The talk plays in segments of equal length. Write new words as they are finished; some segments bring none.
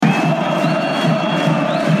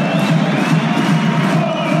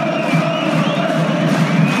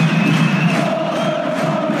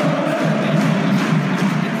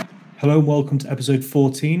Hello and welcome to episode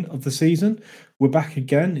 14 of the season. We're back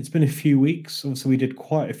again. It's been a few weeks. Obviously, we did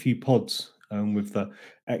quite a few pods with the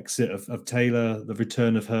exit of Taylor, the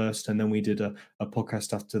return of Hurst, and then we did a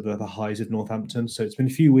podcast after the highs of Northampton. So it's been a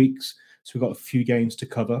few weeks. So we've got a few games to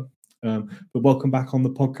cover. But welcome back on the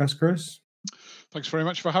podcast, Chris. Thanks very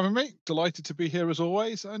much for having me. Delighted to be here as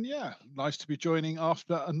always. And yeah, nice to be joining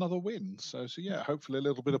after another win. So yeah, hopefully a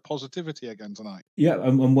little bit of positivity again tonight. Yeah,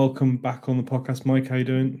 and welcome back on the podcast, Mike. How you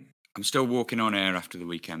doing? I'm still walking on air after the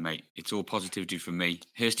weekend, mate. It's all positivity from me.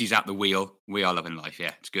 Hursty's at the wheel. We are loving life.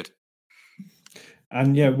 Yeah, it's good.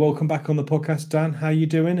 And yeah, welcome back on the podcast, Dan. How you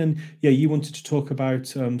doing? And yeah, you wanted to talk about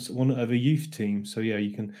one of a youth team, so yeah,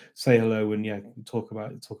 you can say hello and yeah, talk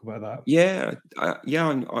about that. Yeah,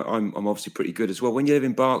 I'm obviously pretty good as well. When you live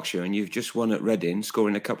in Berkshire and you've just won at Reading,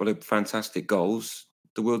 scoring a couple of fantastic goals,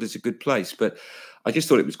 the world is a good place. But I just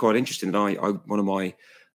thought it was quite interesting. One of my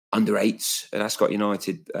under eights at Ascot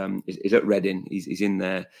United is at Reading. He's in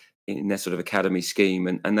their sort of academy scheme,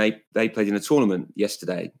 and they played in a tournament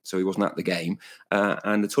yesterday, so he wasn't at the game.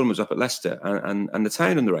 And the tournament was up at Leicester, and the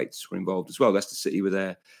town under eights were involved as well. Leicester City were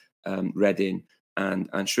there, Reading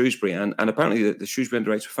and Shrewsbury, and apparently the Shrewsbury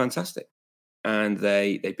under eights were fantastic, and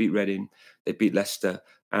they beat Reading, they beat Leicester,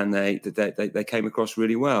 and they came across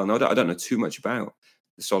really well. Now I don't know too much about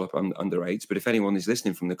the Solop under eights, but if anyone is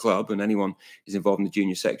listening from the club and anyone is involved in the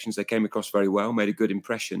junior sections, they came across very well, made a good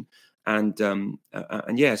impression, and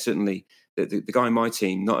yeah, certainly the guy in my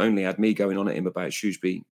team not only had me going on at him about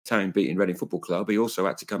Shrewsbury Town beating Reading Football Club, he also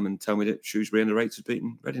had to come and tell me that Shrewsbury under eights had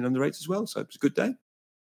beaten Reading under eights as well. So it was a good day.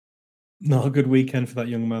 Not a good weekend for that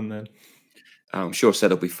young man then. I'm sure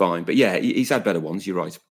said he'll be fine, but yeah, he's had better ones. You're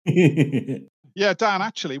right. Yeah, Dan,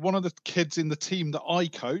 actually, one of the kids in the team that I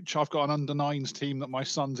coach, I've got an under-9s team that my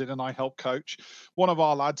son's in and I help coach. One of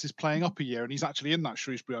our lads is playing up a year and he's actually in that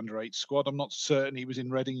Shrewsbury under-8 squad. I'm not certain he was in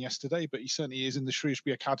Reading yesterday, but he certainly is in the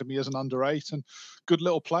Shrewsbury Academy as an under-8 and good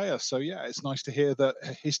little player. So yeah, it's nice to hear that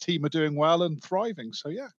his team are doing well and thriving. So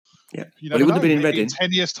yeah. Yeah. You Well, he would have been in Maybe Reading. In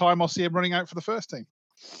 10 years' time, I'll see him running out for the first team.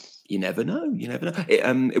 You never know.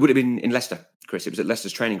 It would have been in Leicester, Chris. It was at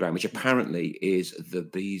Leicester's training ground, which apparently is the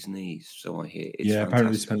bee's knees. So I hear it's fantastic.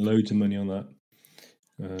 Apparently spent loads of money on that.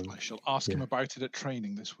 I shall ask him about it at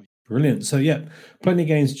training this week. Brilliant. So yeah, plenty of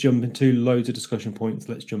games to jump into, loads of discussion points.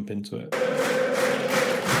 Let's jump into it.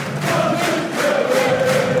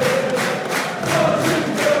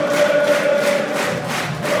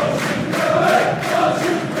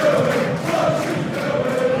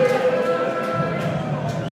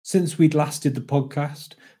 Since we'd last did the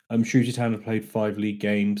podcast, Shrewsbury Town have played 5 league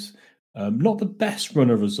games. Not the best run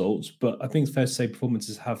of results, but I think it's fair to say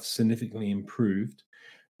performances have significantly improved.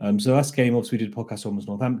 So last game, obviously, we did a podcast on was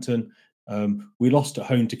Northampton. We lost at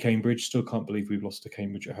home to Cambridge. Still can't believe we've lost to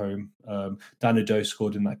Cambridge at home. Dan Ado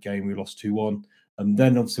scored in that game. We lost 2-1.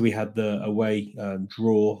 Then obviously we had the away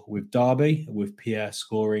draw with Derby, with Pierre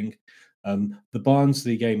scoring. The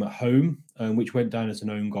Barnsley game at home, which went down as an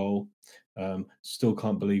own goal. Still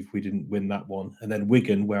can't believe we didn't win that one. And then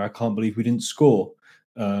Wigan, where I can't believe we didn't score.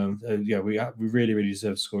 We really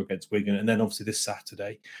deserve to score against Wigan. And then obviously this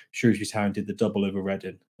Saturday, Shrewsbury Town did the double over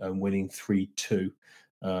Reading, winning 3-2.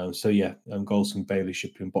 Goals from Bailey,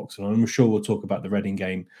 Shipley and Boxall. I'm sure we'll talk about the Reading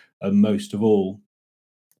game most of all.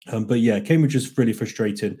 Cambridge is really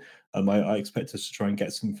frustrating. I expect us to try and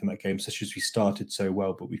get something from that game, especially as we started so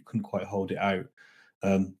well, but we couldn't quite hold it out.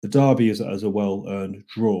 The Derby is a well-earned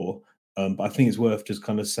draw, but I think it's worth just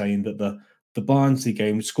kind of saying that the Barnsley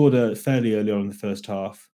game, we scored fairly early on in the first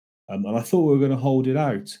half, and I thought we were going to hold it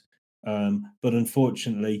out. But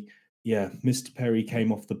unfortunately, Mr. Perry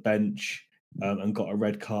came off the bench and got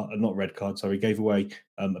a gave away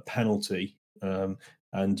a penalty. Not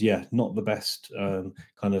the best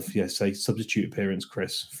substitute appearance,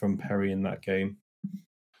 Chris, from Perry in that game.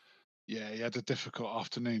 Yeah, he had a difficult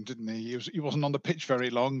afternoon, didn't he? He wasn't on the pitch very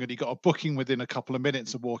long, and he got a booking within a couple of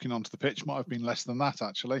minutes of walking onto the pitch. Might have been less than that,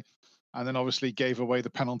 actually. And then obviously gave away the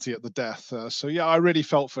penalty at the death. I really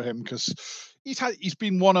felt for him because he's had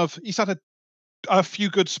a few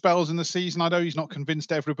good spells in the season. I know he's not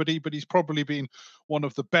convinced everybody, but he's probably been one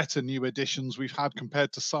of the better new additions we've had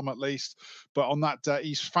compared to some at least. But on that day,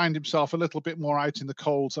 he's found himself a little bit more out in the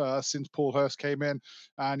cold since Paul Hurst came in.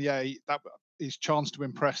 And that his chance to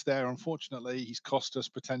impress there. Unfortunately, he's cost us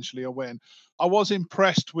potentially a win. I was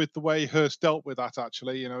impressed with the way Hurst dealt with that,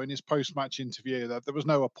 actually, in his post-match interview, that there was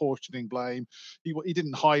no apportioning blame. He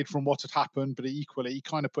didn't hide from what had happened, but he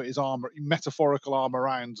kind of put his metaphorical arm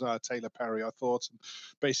around Taylor Perry, I thought, and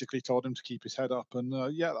basically told him to keep his head up. And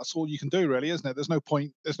that's all you can do, really, isn't it? There's no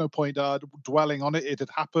point dwelling on it. It had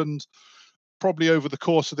happened. probably over the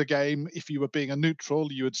course of the game, if you were being a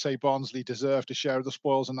neutral, you would say Barnsley deserved a share of the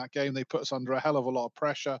spoils in that game. They put us under a hell of a lot of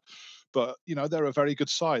pressure. But, they're a very good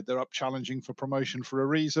side. They're up challenging for promotion for a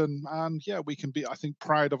reason. And yeah, we can be, I think,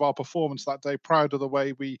 proud of our performance that day, proud of the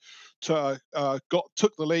way we took the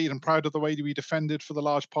lead, and proud of the way we defended for the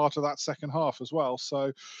large part of that second half as well.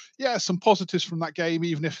 So yeah, some positives from that game,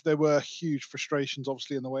 even if there were huge frustrations,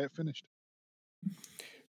 obviously, in the way it finished.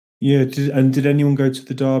 Yeah, did anyone go to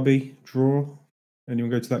the Derby draw?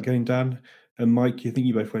 Anyone go to that game, Dan? And Mike, I think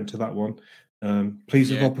you both went to that one.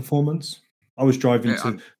 Pleased with our performance? I was driving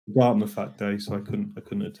to Dartmouth that day, so I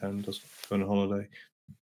couldn't attend. I was going on holiday.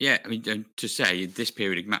 Yeah, I mean, to say this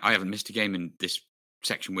period, I haven't missed a game in this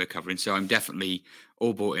section we're covering, so I'm definitely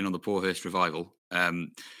all bought in on the poor Hurst revival.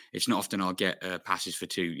 It's not often I'll get passes for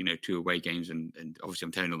two away games, and obviously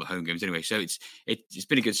I'm telling all the home games anyway. So it's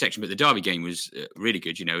been a good section, but the Derby game was really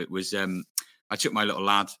good. It was I took my little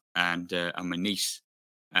lad and my niece,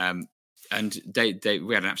 and we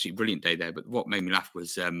had an absolutely brilliant day there. But what made me laugh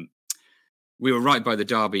was we were right by the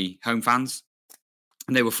Derby home fans,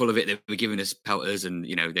 and they were full of it. They were giving us pelters, and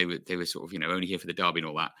they were sort of only here for the Derby and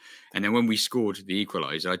all that. And then when we scored the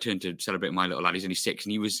equaliser, I turned to celebrate my little lad. He's only 6,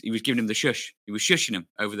 and he was giving him the shush. He was shushing him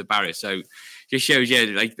over the barrier. So just shows,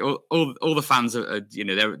 like all the fans are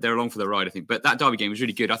they're along for the ride, I think. But that Derby game was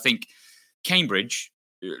really good. I think Cambridge,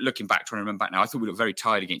 looking back, trying to remember back now, I thought we looked very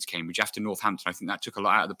tired against Cambridge after Northampton. I think that took a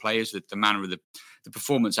lot out of the players. The manner of the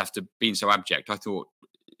performance after being so abject, I thought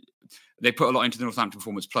they put a lot into the Northampton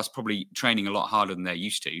performance, plus probably training a lot harder than they're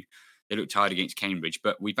used to. They looked tired against Cambridge,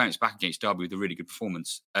 but we bounced back against Derby with a really good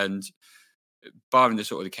performance. And barring the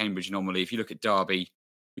sort of the Cambridge anomaly, if you look at Derby,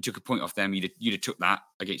 we took a point off them. You'd have took that.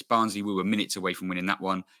 Against Barnsley, we were minutes away from winning that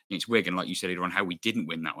one. Against Wigan, like you said earlier on, how we didn't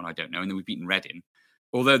win that one, I don't know. And then we've beaten Reading.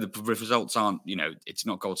 Although the results aren't, it's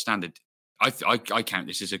not gold standard. I count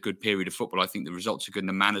this as a good period of football. I think the results are good, and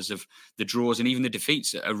the manners of the draws and even the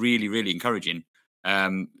defeats are really, really encouraging.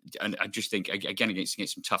 And I just think, again, against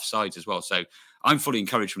some tough sides as well. So I'm fully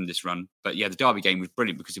encouraged from this run. But yeah, the Derby game was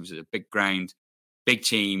brilliant because it was a big ground, big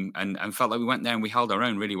team, and felt like we went there and we held our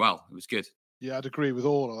own really well. It was good. Yeah, I'd agree with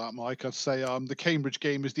all of that, Mike. I'd say the Cambridge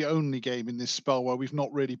game is the only game in this spell where we've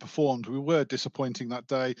not really performed. We were disappointing that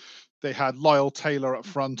day. They had Lyle Taylor up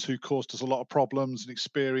front, who caused us a lot of problems, an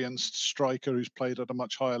experienced striker who's played at a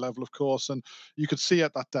much higher level, of course. And you could see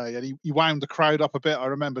it that day. And he wound the crowd up a bit. I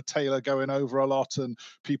remember Taylor going over a lot and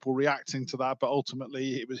people reacting to that. But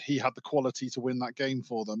ultimately, he had the quality to win that game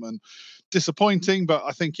for them. And disappointing, but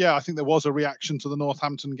I think there was a reaction to the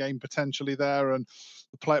Northampton game potentially there. And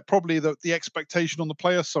probably the expectation on the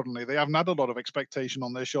players suddenly. They haven't had a lot of expectation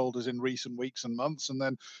on their shoulders in recent weeks and months. And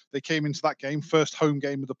then they came into that game, first home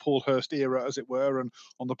game of the Paul Hurst era, as it were, and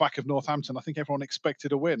on the back of Northampton, I think everyone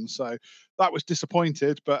expected a win. So that was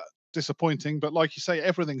disappointing. But like you say,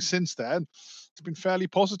 everything since then has been fairly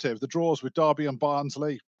positive. The draws with Derby and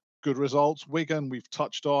Barnsley, good results. Wigan, we've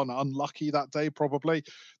touched on, unlucky that day probably.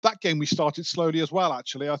 That game we started slowly as well,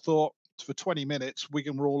 actually. I thought for 20 minutes,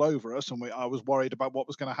 Wigan were all over us, and I was worried about what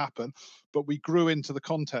was going to happen. But we grew into the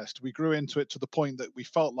contest. We grew into it to the point that we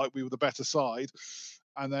felt like we were the better side.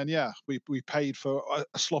 And then, we paid for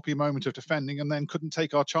a sloppy moment of defending and then couldn't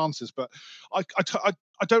take our chances. But I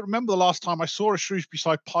don't remember the last time I saw a Shrewsbury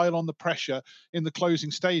side pile on the pressure in the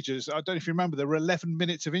closing stages. I don't know if you remember, there were 11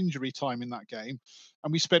 minutes of injury time in that game.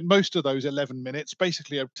 And we spent most of those 11 minutes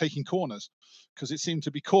basically taking corners, because it seemed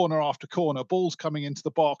to be corner after corner, balls coming into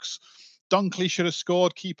the box. Dunkley should have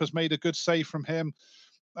scored. Keeper's made a good save from him.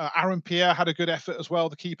 Aaron Pierre had a good effort as well.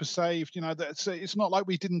 The keeper saved. It's not like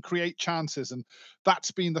we didn't create chances, and that's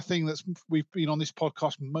been the thing we've been on this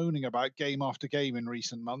podcast moaning about game after game in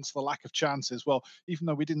recent months. The lack of chances. Well, even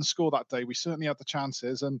though we didn't score that day, we certainly had the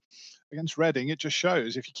chances. And against Reading, it just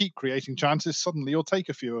shows if you keep creating chances, suddenly you'll take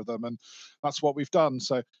a few of them, and that's what we've done.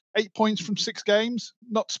 So 8 points from 6 games,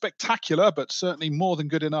 not spectacular, but certainly more than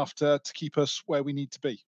good enough to keep us where we need to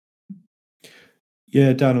be.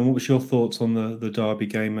 Yeah, Dan, and what was your thoughts on the Derby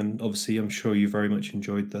game? And obviously, I'm sure you very much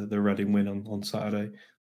enjoyed the Reading win on Saturday.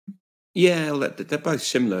 Yeah, well, they're both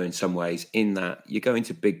similar in some ways, in that you go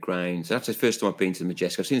into big grounds. That's the first time I've been to the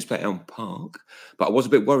Majestic. I've seen us play at Elm Park, but I was a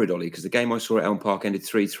bit worried, Ollie, because the game I saw at Elm Park ended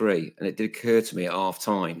 3-3, and it did occur to me at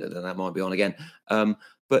half-time that might be on again.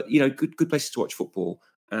 But, good places to watch football.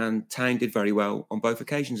 And Town did very well on both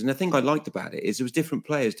occasions. And the thing I liked about it is there was different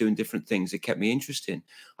players doing different things that kept me interested.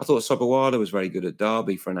 I thought Sobowala was very good at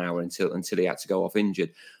Derby for an hour until he had to go off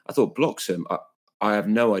injured. I thought Bloxham, I have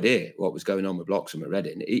no idea what was going on with Bloxham at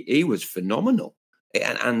Reading. He was phenomenal.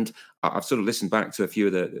 And I've sort of listened back to a few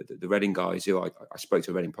of the Reading guys who I spoke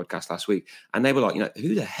to a Reading podcast last week, and they were like,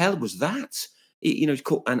 who the hell was that? It's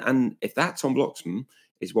cool. And if that Tom Bloxham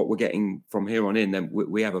is what we're getting from here on in, then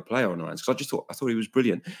we have a player on our hands. Because I thought he was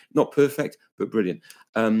brilliant. Not perfect, but brilliant.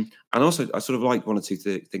 And also, I sort of like one or two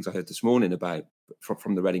things I heard this morning about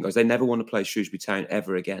from the Reading guys. They never want to play Shrewsbury Town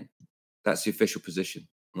ever again. That's the official position,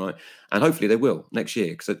 right? And hopefully they will next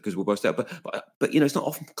year because we'll both stay up. But it's not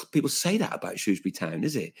often people say that about Shrewsbury Town,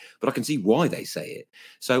 is it? But I can see why they say it.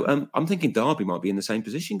 So I'm thinking Derby might be in the same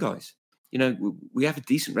position, guys. We have a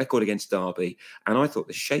decent record against Derby, and I thought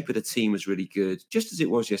the shape of the team was really good, just as it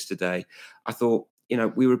was yesterday. I thought,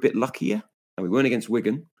 we were a bit luckier, and we weren't against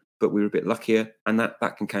Wigan, but we were a bit luckier, and that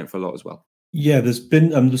can count for a lot as well. Yeah, there's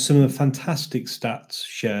been some fantastic stats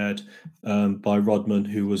shared by Rodman,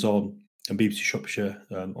 who was on BBC Shropshire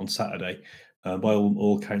on Saturday. By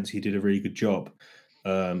all accounts, he did a really good job.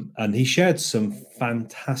 And he shared some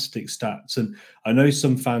fantastic stats. And I know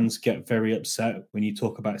some fans get very upset when you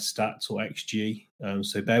talk about stats or XG.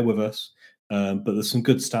 So bear with us. But there's some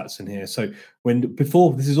good stats in here. So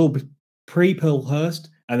before this is all pre-Paul Hurst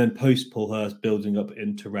and then post-Paul Hurst building up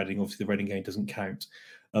into Reading. Obviously, the Reading game doesn't count.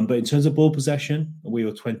 But in terms of ball possession, we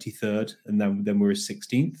were 23rd, and then we were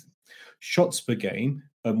 16th. Shots per game,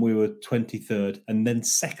 we were 23rd, and then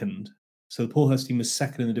second. So the Paul Hurst team was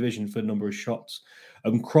second in the division for a number of shots.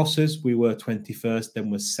 Crosses, we were 21st, then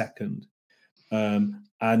we're second.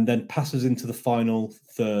 And then passes into the final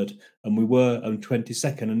third, and we were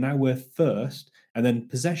 22nd, and now we're first. And then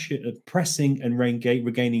possession, pressing and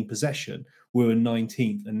regaining possession, we were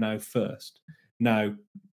 19th and now first. Now,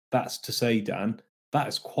 that's to say, Dan, that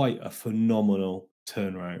is quite a phenomenal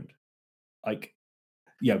turnaround.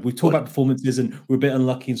 We talk about performances, and we're a bit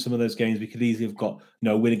unlucky in some of those games. We could easily have got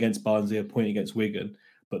a win against Barnsley, a point against Wigan.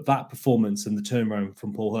 But that performance and the turnaround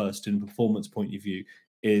from Paul Hurst in a performance point of view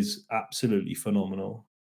is absolutely phenomenal.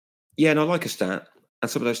 Yeah, and I like a stat. And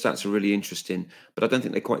some of those stats are really interesting, but I don't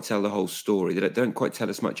think they quite tell the whole story. They don't quite tell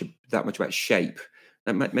us that much about shape.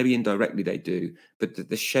 Maybe indirectly they do, but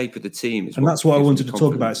the shape of the team is. And that's what I wanted to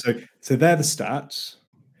talk about. So they're the stats.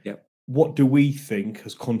 Yeah. What do we think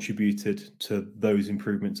has contributed to those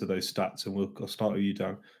improvements of those stats? And I'll start with you,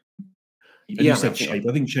 Dan. You said shape.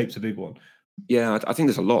 I think shape's a big one. Yeah, I think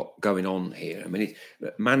there's a lot going on here. I mean,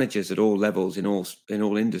 managers at all levels in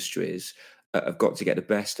all industries have got to get the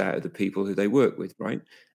best out of the people who they work with, right?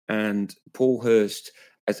 And Paul Hurst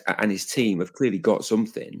and his team have clearly got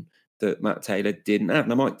something that Matt Taylor didn't have.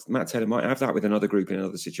 Now, Matt Taylor might have that with another group in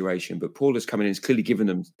another situation, but Paul has come in and has clearly given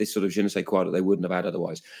them this sort of je ne sais quoi that they wouldn't have had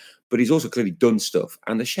otherwise. But he's also clearly done stuff,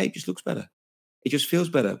 and the shape just looks better. It just feels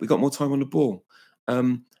better. We got more time on the ball.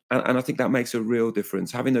 And I think that makes a real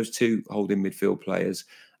difference. Having those two holding midfield players,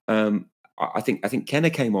 I think Kenner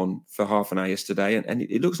came on for half an hour yesterday, and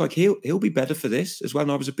it looks like he'll be better for this as well.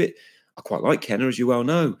 And I quite like Kenner, as you well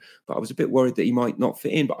know, but I was a bit worried that he might not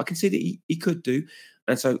fit in. But I can see that he could do.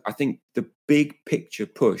 And so I think the big picture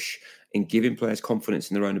push in giving players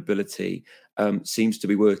confidence in their own ability seems to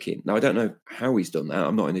be working. Now, I don't know how he's done that.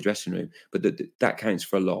 I'm not in the dressing room, but that counts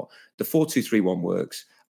for a lot. The 4-2-3-1 works.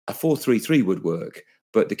 A 4-3-3 would work.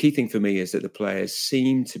 But the key thing for me is that the players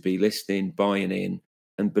seem to be listening, buying in,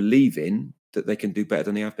 and believing that they can do better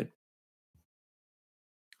than they have been.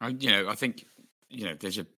 I think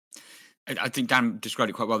I think Dan described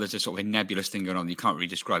it quite well. There's a sort of a nebulous thing going on you can't really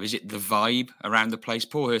describe. Is it the vibe around the place?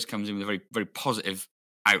 Paul Hurst comes in with a very, very positive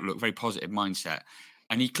outlook, very positive mindset.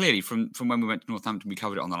 And he clearly, from when we went to Northampton, we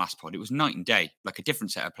covered it on the last pod, it was night and day, like a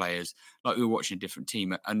different set of players, like we were watching a different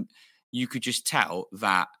team. And you could just tell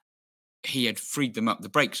that he had freed them up, the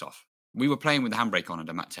brakes off. We were playing with the handbrake on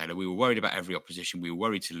under Matt Taylor. We were worried about every opposition. We were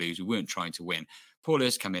worried to lose. We weren't trying to win. Paul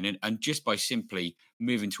Hurst come in, and just by simply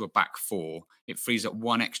moving to a back four, it frees up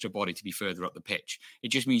one extra body to be further up the pitch. It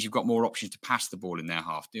just means you've got more options to pass the ball in their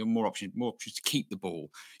half. There are more options to keep the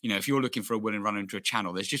ball. If you're looking for a willing runner into a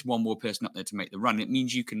channel, there's just one more person up there to make the run. It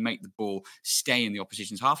means you can make the ball stay in the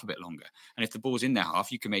opposition's half a bit longer. And if the ball's in their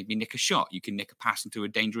half, you can maybe nick a shot. You can nick a pass into a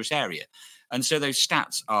dangerous area. And so those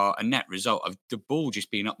stats are a net result of the ball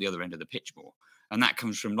just being up the other end of the pitch more. And that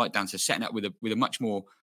comes from, like Dan said, setting up with a much more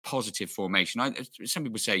positive formation. Some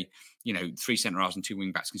people say, 3 centre-halves and 2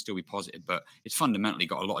 wing-backs can still be positive, but it's fundamentally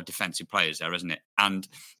got a lot of defensive players there, hasn't it? And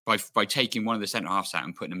by taking one of the centre-halves out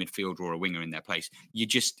and putting a midfielder or a winger in their place, you're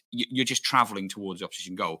just travelling towards the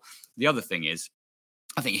opposition goal. The other thing is,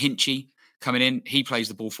 I think Hinchy coming in, he plays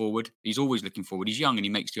the ball forward. He's always looking forward. He's young and he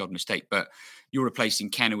makes the odd mistake, but you're replacing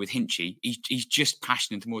Kenner with Hinchy. He's just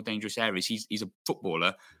passing into more dangerous areas. He's a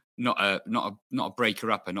footballer, not a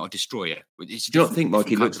breaker upper, not a destroyer. Do you not think, Mike,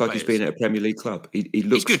 he looks like he's been at a Premier League club? He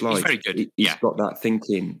looks good. like he's very good. He's got that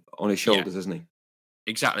thinking on his shoulders, hasn't he?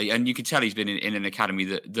 Exactly. And you can tell he's been in an academy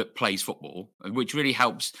that plays football, which really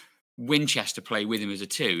helps Winchester play with him as a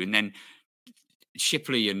 2, and then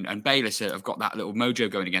Shipley and Bayliss have got that little mojo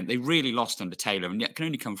going again. They really lost under Taylor, and yet can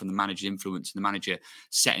only come from the manager's influence and the manager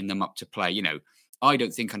setting them up to play. I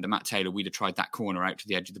don't think under Matt Taylor we'd have tried that corner out to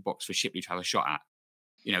the edge of the box for Shipley to have a shot at.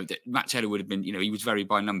 Matt Taylor would have been, he was very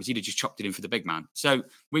by numbers. He'd have just chopped it in for the big man. So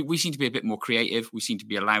we seem to be a bit more creative. We seem to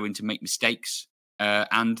be allowing to make mistakes.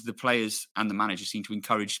 And the players and the manager seem to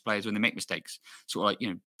encourage players when they make mistakes. Sort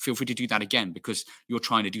of feel free to do that again because you're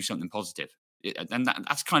trying to do something positive. And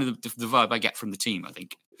that's kind of the vibe I get from the team, I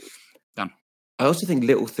think. Dan. I also think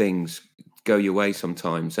little things go your way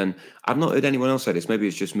sometimes. And I've not heard anyone else say this. Maybe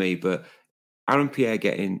it's just me, but Aaron Pierre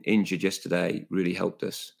getting injured yesterday really helped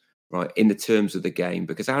us, right, in the terms of the game,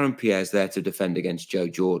 because Aaron Pierre's there to defend against Joe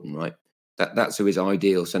Jordan, right? That's who his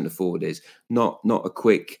ideal centre forward is, not a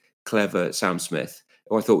quick, clever Sam Smith,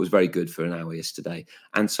 who I thought was very good for an hour yesterday.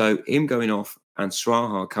 And so him going off and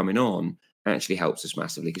Sraha coming on actually helps us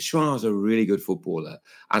massively, because Sraha's a really good footballer,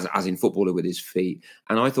 as in footballer with his feet.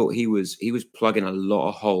 And I thought he was plugging a lot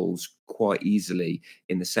of holes quite easily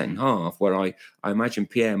in the second half, where I imagine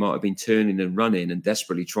Pierre might have been turning and running and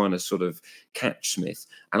desperately trying to sort of catch Smith.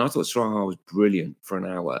 And I thought Sraha was brilliant for an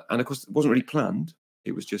hour. And of course, it wasn't really planned.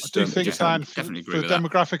 It was just. I do think, Dan, for the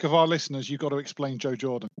demographic of our listeners, you've got to explain Joe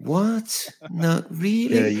Jordan. What? No,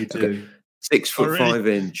 really? Yeah, you do. Okay.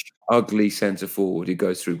 6'5" ugly centre forward who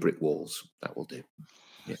goes through brick walls. That will do.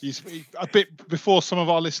 Yeah. He's a bit before some of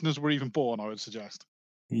our listeners were even born, I would suggest.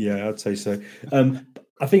 Yeah, I'd say so.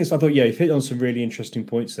 I thought, you've hit on some really interesting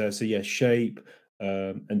points there. So yeah, shape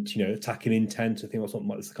and attacking intent. I think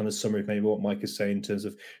that's the kind of summary of maybe what Mike is saying in terms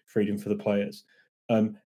of freedom for the players.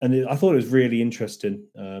 And I thought it was really interesting.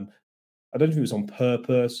 I don't know if it was on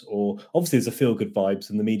purpose or obviously there's a feel-good vibes,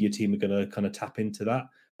 and the media team are going to kind of tap into that.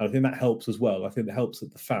 And I think that helps as well. I think it helps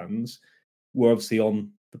that the fans were obviously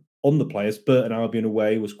on the players. Burton Albion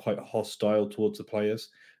away was quite hostile towards the players.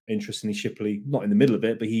 Interestingly, Shipley, not in the middle of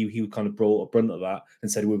it, but he kind of brought a brunt of that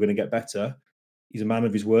and said we're going to get better. He's a man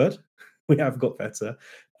of his word. We have got better.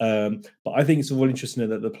 But I think it's all interesting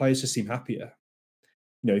that the players just seem happier.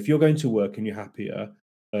 If you're going to work and you're happier,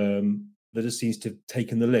 that just seems to have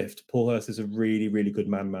taken the lift. Paul Hurst is a really, really good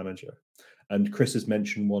man manager. And Chris has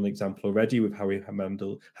mentioned one example already with how he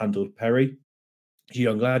handled Perry. He's a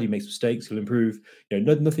young lad, he makes mistakes, he'll improve.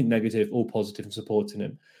 Nothing negative, all positive and supporting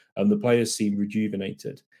him. The players seem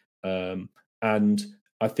rejuvenated. And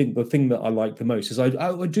I think the thing that I like the most is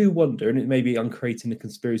I do wonder, and it maybe I'm creating a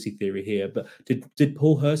conspiracy theory here, but did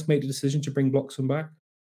Paul Hurst make the decision to bring Bloxham back?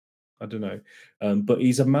 I don't know. But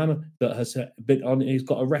he's a man that has he's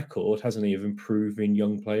got a record, hasn't he, of improving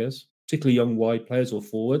young players, particularly young wide players or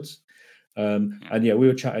forwards. And we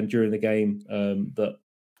were chatting during the game that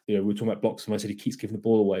we were talking about Bloxham. I said he keeps giving the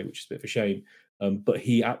ball away, which is a bit of a shame. But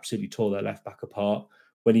he absolutely tore their left back apart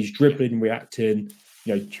when he's dribbling and reacting.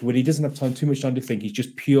 When he doesn't have too much time to think, he's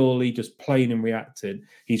just purely just playing and reacting.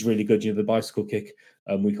 He's really good. The bicycle kick.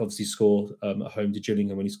 We obviously scored at home to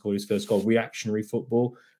Gillingham when he scored his first goal. Reactionary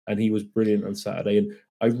football, and he was brilliant on Saturday. And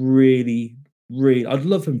I really, I'd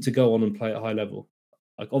love him to go on and play at a high level.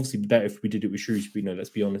 Like obviously better if we did it with Shrewsbury.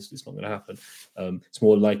 Let's be honest, it's not going to happen. It's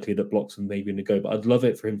more likely that Bloxham maybe going to go, but I'd love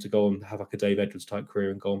it for him to go and have like a Dave Edwards type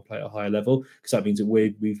career and go and play at a higher level, because that means that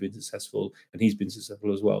we've been successful and he's been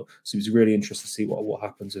successful as well. So it's really interesting to see what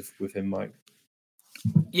happens with him, Mike.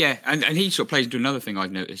 Yeah, and he sort of plays into another thing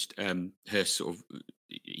I've noticed. Hurst sort of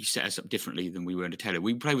he set us up differently than we were under Taylor.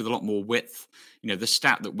 We play with a lot more width. The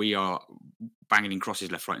stat that we are banging in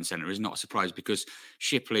crosses left, right, and centre is not a surprise, because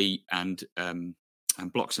Shipley and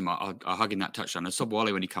Bloxham are hugging that touchdown. And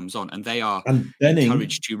Sobwale when he comes on, and they are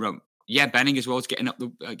encouraged to run. Yeah, Benning as well is getting up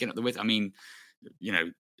the width. I mean,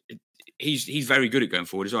 he's very good at going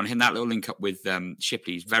forward as well. And that little link up with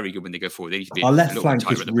Shipley is very good when they go forward. They need to be our left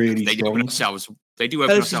flank is really strong. They do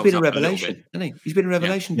open themselves. He's been a revelation, hasn't he? He's been a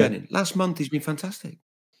revelation, Benning. Last month he's been fantastic.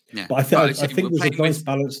 Yeah, but I think there's a nice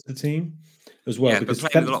balance to the team as well. Yeah, because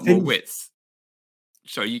but playing with a lot more width.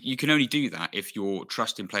 So you can only do that if you're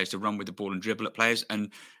trusting players to run with the ball and dribble at players.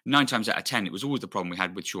 And 9 times out of 10, it was always the problem we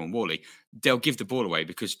had with Shaw and Worley. They'll give the ball away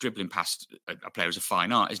because dribbling past a player is a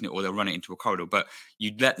fine art, isn't it? Or they'll run it into a corridor. But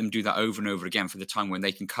you'd let them do that over and over again for the time when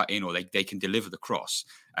they can cut in or they can deliver the cross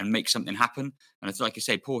and make something happen. And it's like I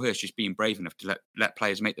say, Paul Hurst just being brave enough to let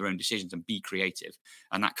players make their own decisions and be creative.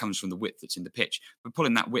 And that comes from the width that's in the pitch. But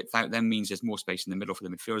pulling that width out then means there's more space in the middle for the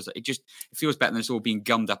midfielders. It feels better than it's all being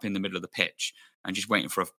gummed up in the middle of the pitch and just waiting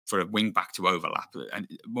for a wing back to overlap. And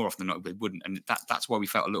more often than not, it wouldn't. And that's why we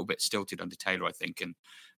felt a little bit stilted under Taylor, I think. And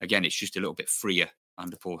again, it's just a little bit freer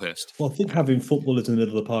under Paul Hurst. Well, I think having footballers in the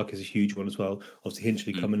middle of the park is a huge one as well. Obviously,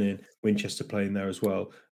 Hinchley coming in, Winchester playing there as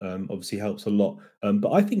well. obviously helps a lot.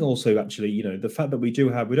 But I think also actually, the fact that we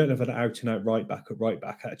don't have an out and out right back at right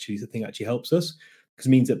back actually, the thing actually helps us, because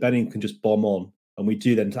it means that Benning can just bomb on, and we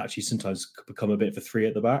do then to actually sometimes become a bit of a three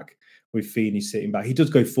at the back with Feeney sitting back. He does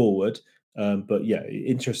go forward, but yeah,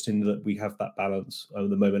 interesting that we have that balance at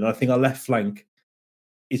the moment. And I think our left flank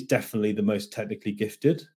is definitely the most technically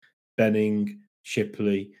gifted. Benning,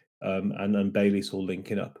 Shipley, and Bailey's all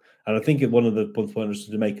linking up. And I think one of the points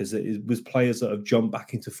to make is that it was players that have jumped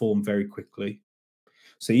back into form very quickly.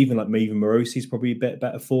 So even Morosi's probably a bit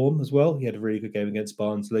better form as well. He had a really good game against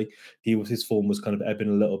Barnsley. His form was kind of ebbing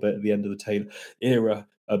a little bit at the end of the Taylor era.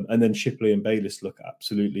 And then Shipley and Bayliss look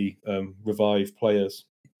absolutely revived players.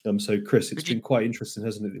 So Chris, it's been quite interesting,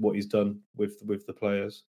 hasn't it, what he's done with the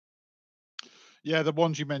players? Yeah, the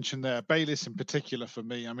ones you mentioned there, Bayliss in particular for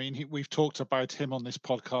me. I mean, we've talked about him on this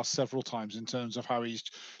podcast several times in terms of how he's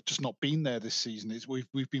just not been there this season.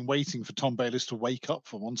 We've been waiting for Tom Bayliss to wake up,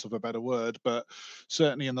 for want of a better word, but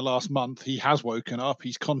certainly in the last month he has woken up.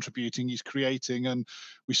 He's contributing, he's creating, and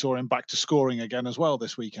we saw him back to scoring again as well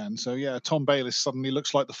this weekend. So yeah, Tom Bayliss suddenly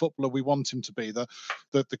looks like the footballer we want him to be, the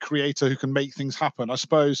creator who can make things happen. I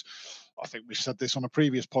suppose. I think we've said this on a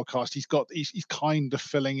previous podcast. He's kind of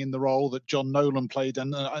filling in the role that John Nolan played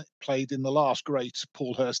in the last great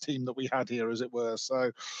Paul Hurst team that we had here, as it were.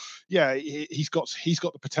 So, yeah, he's got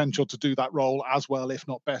the potential to do that role as well, if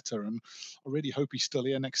not better. And I really hope he's still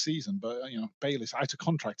here next season. But Bayliss out of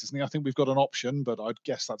contract, isn't he? I think we've got an option, but I'd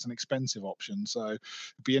guess that's an expensive option. So it'd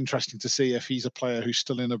be interesting to see if he's a player who's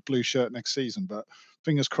still in a blue shirt next season. But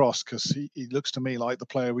fingers crossed, because he looks to me like the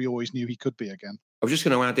player we always knew he could be again. I was just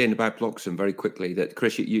going to add in about Bloxham very quickly that,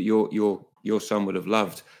 Chris, your son would have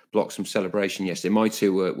loved Bloxham's celebration yesterday. My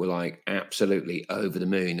two were like absolutely over the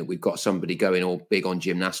moon that we've got somebody going all big on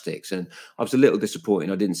gymnastics. And I was a little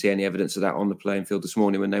disappointed. I didn't see any evidence of that on the playing field this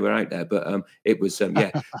morning when they were out there. But it was,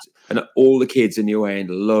 yeah. And all the kids in the away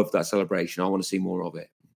end loved that celebration. I want to see more of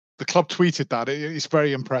it. The club tweeted that. It's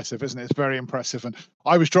very impressive, isn't it? It's very impressive. And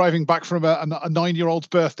I was driving back from a 9-year-old's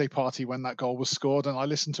birthday party when that goal was scored, and I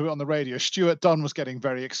listened to it on the radio. Stuart Dunn was getting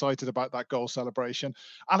very excited about that goal celebration.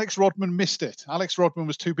 Alex Rodman missed it. Alex Rodman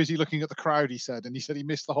was too busy looking at the crowd, he said, and he said he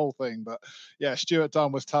missed the whole thing. But yeah, Stuart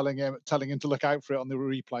Dunn was telling him to look out for it on the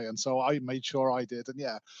replay, and so I made sure I did. And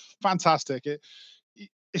yeah, fantastic.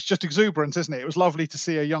 It's just exuberant, isn't it? It was lovely to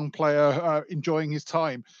see a young player enjoying his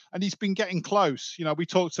time, and he's been getting close. We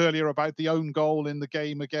talked earlier about the own goal in the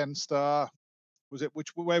game against where was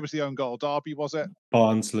the own goal? Derby, was it?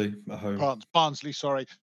 Barnsley at home. Barnsley, sorry.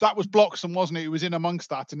 That was Bloxham, wasn't it? It was in amongst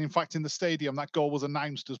that. And in fact, in the stadium, that goal was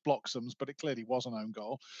announced as Bloxham's, but it clearly was an own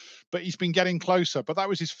goal. But he's been getting closer. But that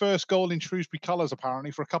was his first goal in Shrewsbury colours, apparently,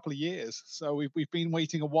 for a couple of years. So we've been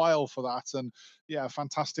waiting a while for that. And yeah,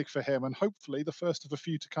 fantastic for him. And hopefully the first of a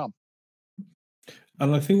few to come.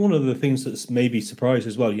 And I think one of the things that's maybe surprised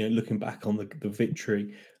as well, looking back on the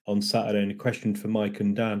victory on Saturday, and a question for Mike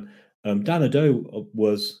and Dan. Dan Ado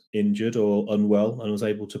was injured or unwell and was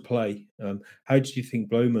able to play. How did you think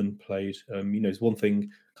Bloman played? It's one thing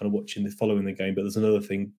kind of following the game, but there's another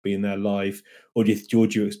thing being there live. Or do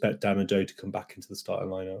you expect Dan Ado to come back into the starting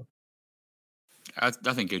lineup? I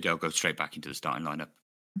think Ado will go straight back into the starting lineup.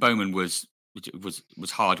 Bowman was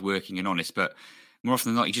hard working and honest, but more often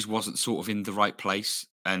than not, he just wasn't sort of in the right place.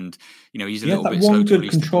 And he's a little bit slow to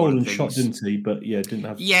release control and shot, didn't he? But yeah, didn't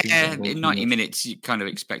have. Yeah, in 90 minutes, you kind of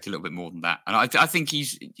expect a little bit more than that. And I think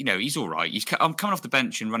he's all right. I'm coming off the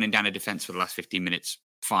bench and running down a defence for the last 15 minutes,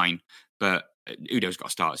 fine. But Udo's got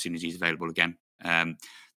to start as soon as he's available again.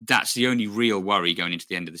 That's the only real worry going into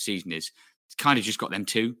the end of the season. Is it's kind of just got them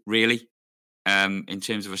two really. In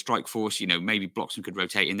terms of a strike force, maybe Bloxham could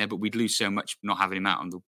rotate in there, but we'd lose so much not having him out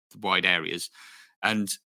on the wide areas. And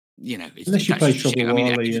unless you play Trouble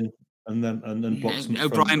and then Bloxham.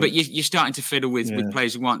 O'Brien, but you're starting to fiddle with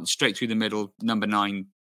players who want straight through the middle, number 9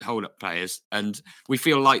 hold-up players, and we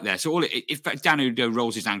feel like there. So if Dan Udo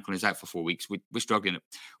rolls his ankle and is out for 4 weeks, we're struggling.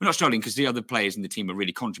 We're not struggling because the other players in the team are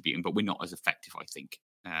really contributing, but we're not as effective, I think.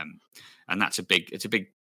 And that's a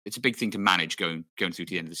big thing to manage going through to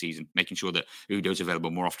the end of the season, making sure that Udo's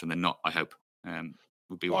available more often than not. I hope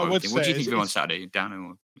would be what I would think. What do you think of on Saturday, Dan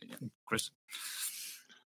or Chris?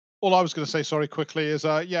 All I was going to say, sorry, quickly, is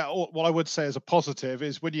what I would say as a positive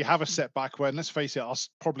is when you have a setback when, let's face it,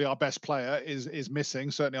 probably our best player is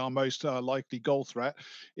missing, certainly our most likely goal threat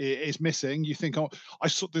is missing. You think, I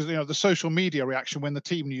saw the social media reaction when the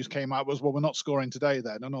team news came out was, well, we're not scoring today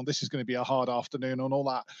then, and this is going to be a hard afternoon and all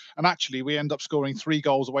that. And actually, we end up scoring 3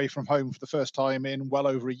 goals away from home for the first time in well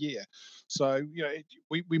over a year. So,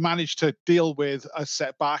 we managed to deal with a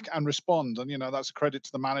setback and respond. And, that's a credit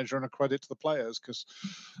to the manager and a credit to the players, because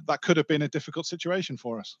that could have been a difficult situation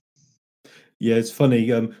for us. Yeah, it's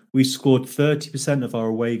funny. We scored 30% of our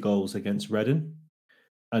away goals against Reading,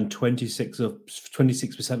 and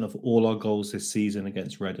 26% of all our goals this season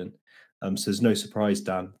against Reading. So there's no surprise,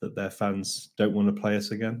 Dan, that their fans don't want to play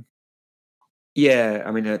us again. Yeah,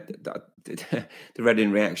 I mean, the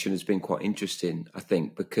Reading reaction has been quite interesting, I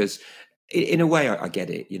think, because in a way, I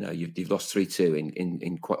get it. You know, you've lost 3-2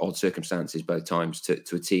 in quite odd circumstances both times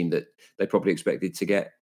to a team that they probably expected to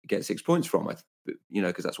get 6 points from. You know,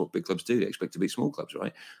 because that's what big clubs do. They expect to beat small clubs,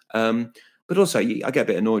 right? But also, I get a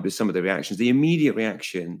bit annoyed with some of the reactions. The immediate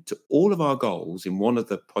reaction to all of our goals in one of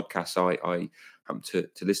the podcasts I happened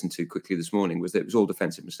to listen to quickly this morning was that it was all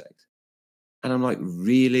defensive mistakes. And I'm like,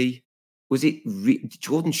 really? Was it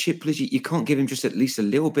Jordan Shipley? You can't give him just at least a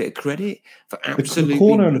little bit of credit for absolutely the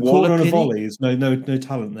corner and a it? volley is no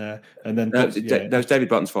talent there. And then that was David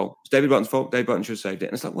Button's fault. It's David Button's fault. David Button should have saved it.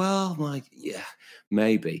 And it's like, well, yeah,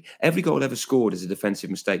 maybe. Every goal ever scored is a defensive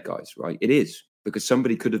mistake, guys, right? It is, because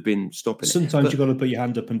somebody could have been stopping it. Sometimes you've got to put your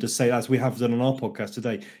hand up and just say, as we have done on our podcast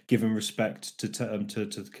today, giving respect to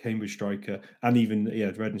the Cambridge striker and even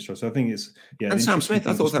the Reading striker. So I think it's and Sam Smith.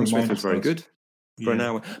 I thought Sam Smith was very good for an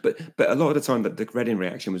hour, but a lot of the time that the Reading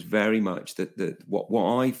reaction was very much that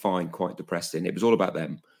what I find quite depressing. It was all about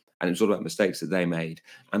them, and it was all about mistakes that they made,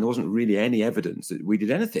 and there wasn't really any evidence that we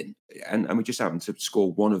did anything, and we just happened to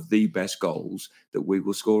score one of the best goals that we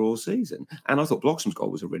will score all season. And I thought Bloxham's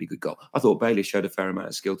goal was a really good goal. I thought Bailey showed a fair amount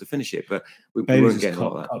of skill to finish it, but we weren't getting a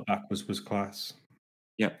lot of that. Cutback was class.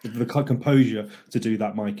 Yeah, the composure to do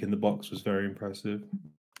that, Mike, in the box was very impressive.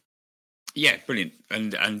 Yeah, brilliant,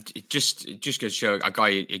 and it just goes to show a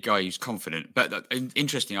guy who's confident. But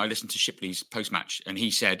interesting, I listened to Shipley's post match, and he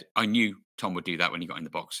said, "I knew Tom would do that when he got in the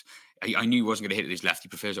box. I knew he wasn't going to hit it with his left. He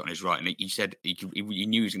prefers it on his right." And he said he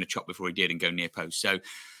knew he was going to chop before he did and go near post. So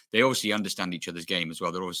they obviously understand each other's game as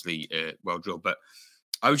well. They're obviously well drilled. But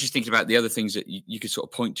I was just thinking about the other things that you could sort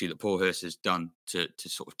of point to that Paul Hurst has done to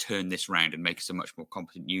sort of turn this round and make us a much more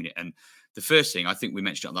competent unit. And the first thing, I think we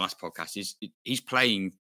mentioned it on the last podcast, is he's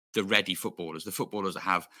playing the ready footballers, the footballers that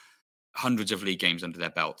have hundreds of league games under their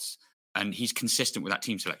belts, and he's consistent with that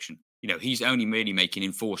team selection. You know, he's only really making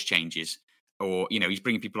enforced changes, or he's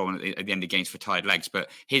bringing people on at the end of games for tired legs.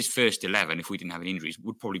 But his first 11, if we didn't have any injuries,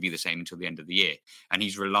 would probably be the same until the end of the year. And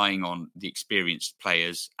he's relying on the experienced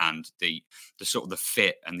players and the sort of the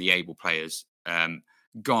fit and the able players.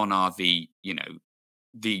 Gone are the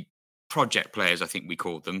project players, I think we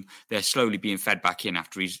called them. They're slowly being fed back in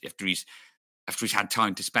after he's had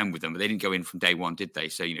time to spend with them, but they didn't go in from day one, did they?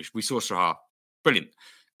 So, we saw Sahar, brilliant.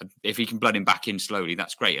 If he can blood him back in slowly,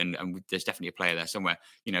 that's great. And there's definitely a player there somewhere.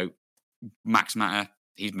 Max Matter,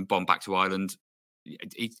 he's been bombed back to Ireland.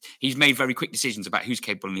 He's made very quick decisions about who's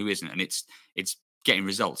capable and who isn't. And it's getting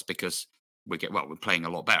results because we're playing a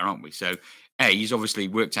lot better, aren't we? So, he's obviously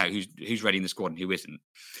worked out who's ready in the squad and who isn't.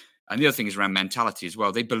 And the other thing is around mentality as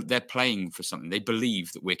well. They're playing for something. They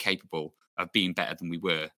believe that we're capable of being better than we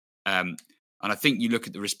were. And I think you look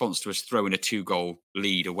at the response to us throwing a 2-goal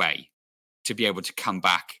lead away to be able to come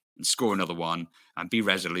back and score another one and be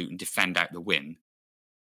resolute and defend out the win.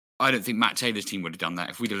 I don't think Matt Taylor's team would have done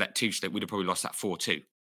that. If we'd have let 2 slip, we'd have probably lost that 4-2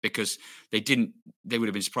 because they would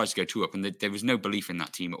have been surprised to go 2 up, and there was no belief in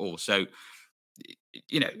that team at all. So,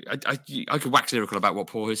 I could wax lyrical about what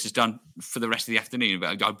Paul Hurst has done for the rest of the afternoon,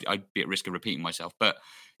 but I'd be at risk of repeating myself. But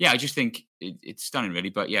yeah, I just think it's stunning, really.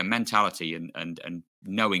 But yeah, mentality and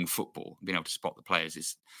knowing football, being able to spot the players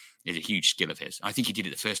is a huge skill of his. I think he did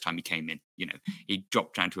it the first time he came in. He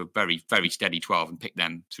dropped down to a very, very steady 12 and picked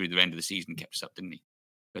them through the end of the season, kept us up, didn't he?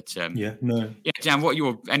 But Dan, what are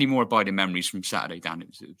your any more abiding memories from Saturday, Dan? It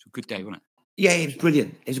was a good day, wasn't it? Yeah, it was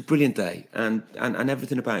brilliant. It was a brilliant day, and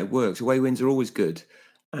everything about it works. Away wins are always good,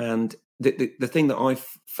 and the thing that I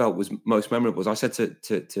felt was most memorable was I said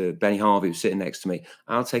to Benny Harvey, who's sitting next to me,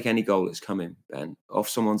 "I'll take any goal that's coming, Ben, off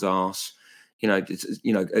someone's arse.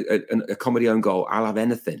 A comedy own goal. I'll have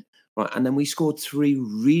anything." Right, and then we scored 3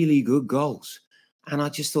 really good goals. And I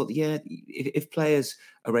just thought, if players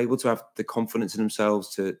are able to have the confidence in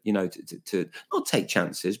themselves to not take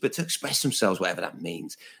chances, but to express themselves, whatever that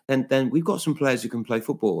means, then we've got some players who can play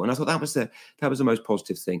football. And I thought that was the most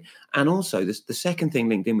positive thing. And also, the second thing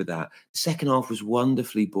linked in with that, the second half was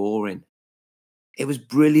wonderfully boring. It was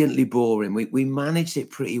brilliantly boring. We managed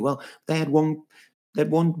it pretty well. They had one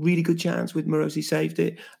really good chance with Morosi saved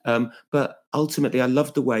it. But ultimately, I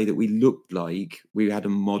loved the way that we looked like we had a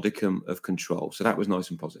modicum of control. So that was nice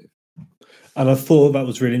and positive. And I thought that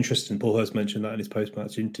was really interesting. Paul Hurst mentioned that in his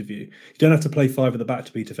post-match interview. You don't have to play 5 at the back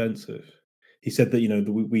to be defensive. He said that,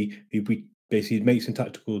 we basically make some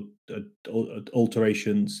tactical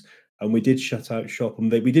alterations and we did shut out shop.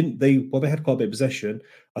 And they had quite a bit of possession.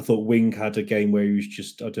 I thought Wing had a game where he was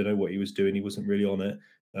just, I don't know what he was doing. He wasn't really on it.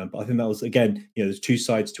 But I think that was, again, there's two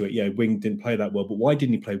sides to it. Yeah, Wing didn't play that well, but why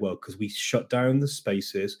didn't he play well? Because we shut down the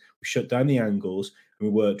spaces, we shut down the angles, and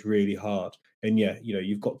we worked really hard. And yeah,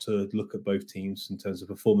 you've got to look at both teams in terms of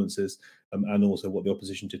performances and also what the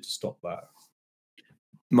opposition did to stop that.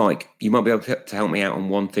 Mike, you might be able to help me out on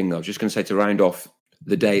one thing, though. I was just going to say, to round off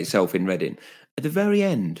the day itself in Reading, at the very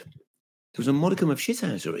end, there was a modicum of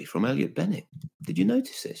shithousery from Elliot Bennett. Did you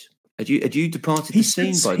notice this? Had you departed the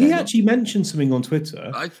scene by then? He actually mentioned something on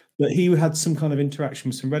Twitter that he had some kind of interaction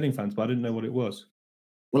with some Reading fans, but I didn't know what it was.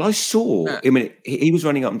 Well, I saw. I mean, he was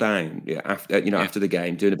running up and down after the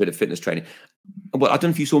game, doing a bit of fitness training. Well, I don't know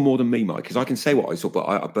if you saw more than me, Mike, because I can say what I saw, but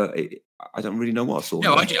I don't really know what I saw.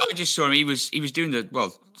 No, I just saw him. He was doing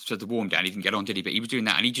the warm down. He didn't get on, did he? But he was doing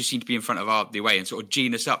that, and he just seemed to be in front of the away and sort of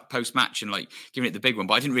geeing us up post match and like giving it the big one.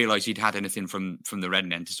 But I didn't realise he'd had anything from the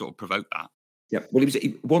Reading end to sort of provoke that. Yeah, well,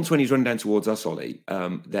 once when he's running down towards us, Ollie,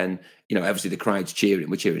 then, obviously the crowd's cheering.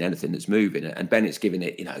 We're cheering anything that's moving. And Bennett's giving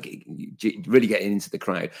it, really getting into the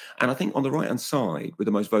crowd. And I think on the right-hand side were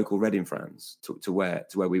the most vocal Reading fans to where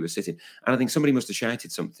we were sitting. And I think somebody must have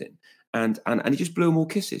shouted something. And he just blew them all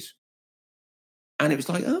kisses. And it was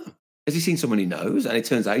like, oh, has he seen someone he knows? And it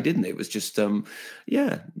turns out he didn't. It was just, a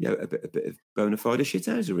bit of bona fide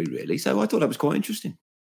shithousery, really. So I thought that was quite interesting.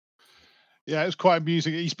 Yeah, it was quite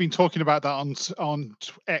amusing. He's been talking about that on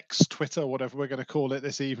X, Twitter, whatever we're going to call it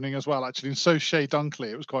this evening as well, actually. And so Chey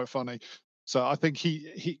Dunkley, it was quite funny. So I think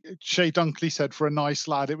Chey Dunkley said, for a nice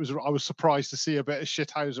lad, I was surprised to see a bit of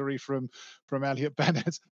shithousery from Elliot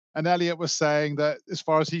Bennett. And Elliot was saying that as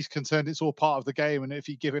far as he's concerned, it's all part of the game. And if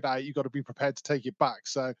you give it out, you've got to be prepared to take it back.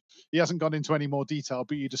 So he hasn't gone into any more detail,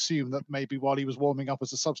 but you'd assume that maybe while he was warming up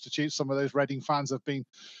as a substitute, some of those Reading fans have been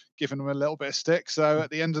giving him a little bit of stick. So at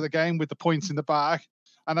the end of the game, with the points in the bag,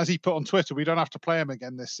 and as he put on Twitter, we don't have to play him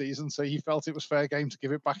again this season. So he felt it was fair game to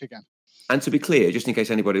give it back again. And to be clear, just in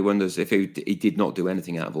case anybody wonders if he did not do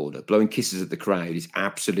anything out of order, blowing kisses at the crowd is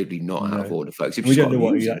absolutely not out of order, folks. We don't know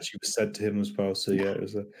what he actually said to him as well. So yeah, it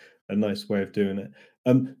was a nice way of doing it.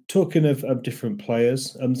 Talking of different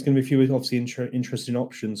players, there's going to be a few obviously interesting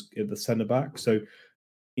options at the centre back. So,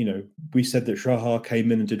 we said that Shahar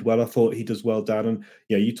came in and did well. I thought he does well down. And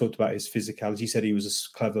yeah, you talked about his physicality. You said he was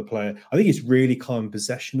a clever player. I think he's really calm in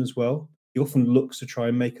possession as well. He often looks to try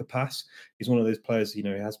and make a pass. He's one of those players, he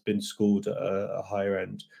has been schooled at a higher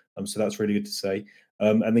end. So that's really good to say.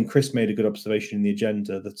 And then Chris made a good observation in the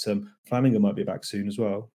agenda that Flanagan might be back soon as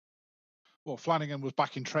well. Well, Flanagan was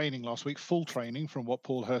back in training last week, full training, from what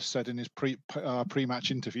Paul Hurst said in his pre-match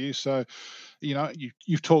interview. So,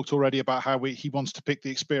 you've talked already about how he wants to pick the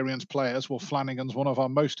experienced players. Well, Flanagan's one of our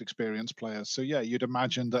most experienced players. So, yeah, you'd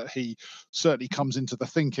imagine that he certainly comes into the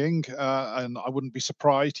thinking, and I wouldn't be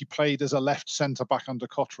surprised. He played as a left centre-back under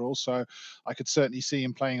Cotterill, so I could certainly see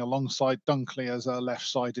him playing alongside Dunkley as a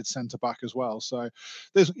left-sided centre-back as well. So,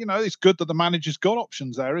 it's good that the manager's got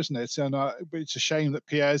options there, isn't it? And it's a shame that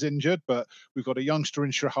Pierre's injured, but we've got a youngster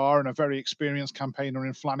in Shahar and a very experienced campaigner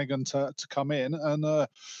in Flanagan to come in, and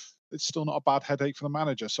it's still not a bad headache for the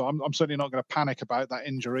manager. So I'm certainly not going to panic about that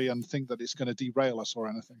injury and think that it's going to derail us or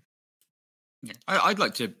anything. Yeah, I'd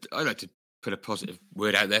like to put a positive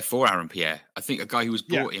word out there for Aaron Pierre. I think a guy who was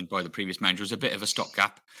brought in by the previous manager was a bit of a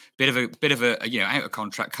stopgap, bit of a out of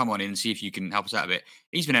contract. Come on in and see if you can help us out a bit.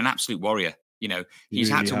 He's been an absolute warrior. He's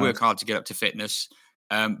had to work hard to get up to fitness,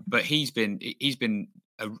 but he's been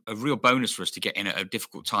a real bonus for us to get in at a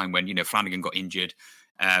difficult time when Flanagan got injured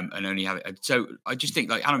and only have it. So I just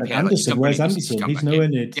think like Aaron Pierre, Anderson, where's Anderson? He's nowhere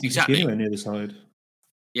near the side.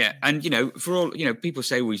 Yeah, and for all people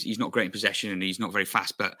say he's not great in possession and he's not very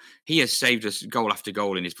fast, but he has saved us goal after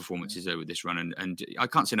goal in his performances over this run, and I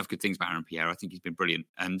can't say enough good things about Aaron Pierre. I think he's been brilliant.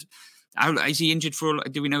 And is he injured for?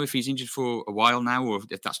 Do we know if he's injured for a while now, or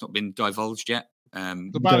if that's not been divulged yet?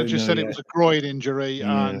 The manager said it was a groin injury,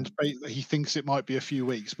 and he thinks it might be a few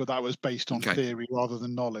weeks, but that was based on theory rather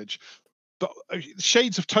than knowledge. But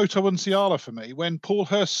shades of Toto Unciala for me. When Paul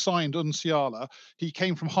Hurst signed Unciala, he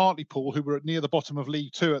came from Hartlepool, who were near the bottom of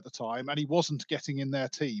League Two at the time, and he wasn't getting in their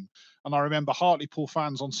team. And I remember Hartlepool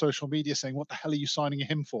fans on social media saying, "What the hell are you signing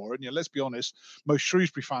him for?" And let's be honest, most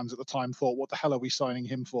Shrewsbury fans at the time thought, "What the hell are we signing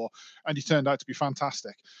him for?" And he turned out to be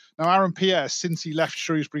fantastic. Now, Aaron Pierre, since he left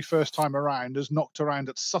Shrewsbury first time around, has knocked around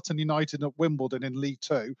at Sutton United and at Wimbledon in League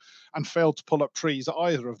Two and failed to pull up trees at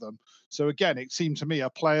either of them. So again, it seemed to me a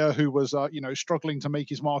player who was, struggling to make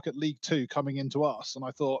his mark at League Two coming into us. And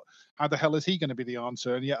I thought, how the hell is he going to be the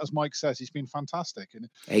answer? And yet, as Mike says, he's been fantastic. And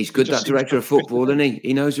he's good, that director of football, isn't he?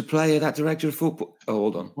 He knows a player, that director of football. Oh,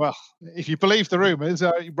 hold on. Well, if you believe the rumours,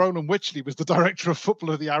 Roland Wycherley was the director of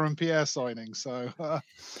football of the Aaron Pierre signing. So I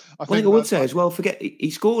would say as well, forget,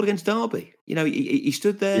 he scored against Derby. He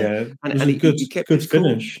stood there and he kept good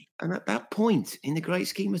finish. Cool. And at that point, in the great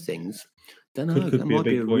scheme of things, don't know. Could that be might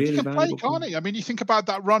be a really valuable can't he? I mean, you think about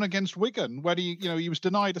that run against Wigan, where he was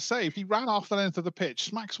denied a save. He ran off the length of the pitch,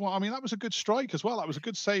 smacks one. I mean, that was a good strike as well. That was a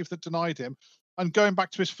good save that denied him. And going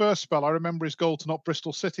back to his first spell, I remember his goal to knock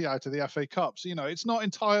Bristol City out of the FA Cup. So, it's not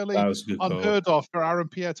entirely unheard of for Aaron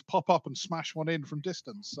Pierre to pop up and smash one in from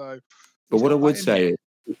distance. So, but what I would say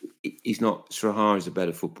is, he's not. Srahar is a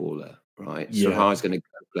better footballer, right? Yeah. Srahar's going to go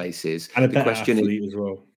places. And a better athlete as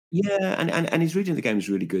well. Yeah, and his reading of the game was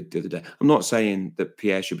really good the other day. I'm not saying that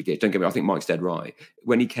Pierre should be good. Don't get me wrong, I think Mike's dead right.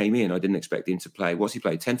 When he came in, I didn't expect him to play. What's he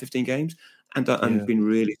played? 10, 15 games? And been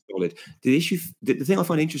really solid. The thing I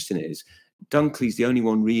find interesting is Dunkley's the only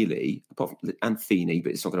one really, apart from Feeney,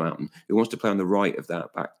 but it's not going to happen, who wants to play on the right of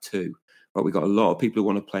that back two. Right, we've got a lot of people who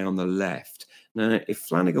want to play on the left. Now, if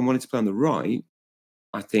Flanagan wanted to play on the right,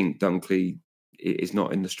 I think Dunkley is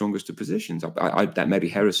not in the strongest of positions. That may be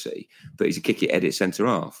heresy, but he's a kick-it edit centre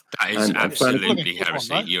half. That is absolutely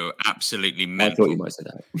heresy. You're absolutely mental. I thought you might say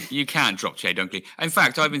that. You can't drop Chey Dunkley. In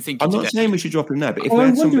fact, I've been thinking. I'm not saying we should drop him now, but if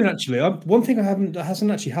I'm wondering actually. One thing that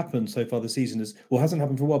hasn't actually happened so far this season hasn't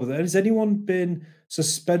happened for a while. But has anyone been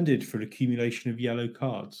suspended for an accumulation of yellow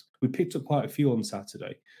cards? We picked up quite a few on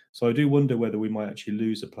Saturday. So I do wonder whether we might actually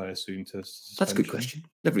lose a player soon to suspension. That's a good question.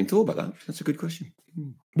 Never even thought about that. That's a good question.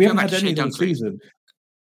 We haven't had any this season.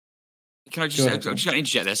 Can I just say, I'm just going to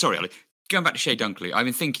interject there. Sorry, Ollie. Going back to Chey Dunkley, I've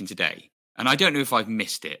been thinking today, and I don't know if I've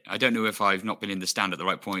missed it. I don't know if I've not been in the stand at the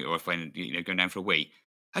right point or if I'm going down for a wee.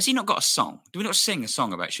 Has he not got a song? Do we not sing a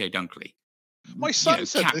song about Chey Dunkley? My son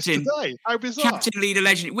said this today. How bizarre. Captain, leader,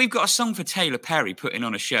 legend. We've got a song for Taylor Perry putting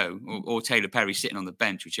on a show, or Taylor Perry sitting on the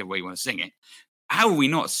bench, whichever way you want to sing it. How are we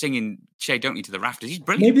not singing Chey Dunkley to the rafters? He's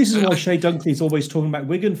brilliant. Maybe this is why Chey Dunkley's always talking about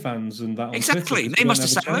Wigan fans and that on exactly. Twitter, they must have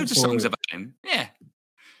sang loads of songs about him. Yeah.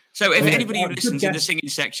 So if anybody who listens in the singing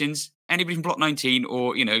sections, anybody from Block 19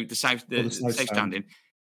 or the South Standing,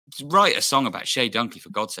 write a song about Chey Dunkley for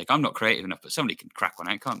God's sake. I'm not creative enough, but somebody can crack one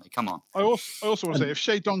out, can't they? Come on. I also want to say, if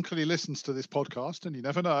Chey Dunkley listens to this podcast, and you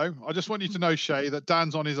never know, I just want you to know, Chey, that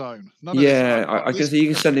Dan's on his own. I can see you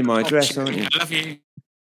can send him my address, aren't you? I love you.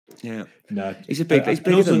 Yeah, no, he's bigger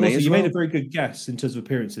than me. You made a very good guess in terms of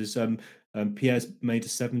appearances. Pierre's made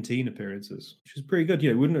 17 appearances, which is pretty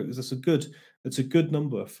good. That's a good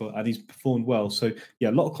number and he's performed well. So yeah,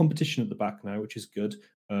 a lot of competition at the back now, which is good.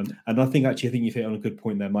 And I think you've hit on a good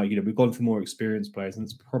point there, Mike. We've gone for more experienced players, and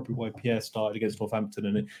it's probably why Pierre started against Northampton,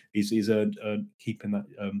 and he's earned keeping that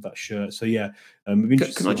shirt. So yeah,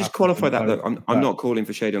 can I just qualify that? Look, I'm not calling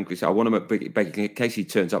for Chey Dunkley. So I want him in case he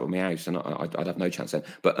turns up at my house, and I'd have no chance then.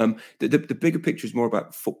 But the bigger picture is more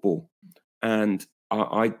about football, and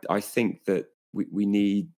I think that we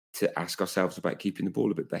need to ask ourselves about keeping the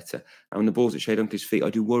ball a bit better. And when the ball's at Chey Dunkley's feet, I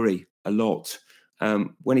do worry a lot.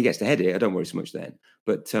 When he gets to head it, I don't worry so much then.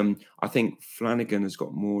 But I think Flanagan has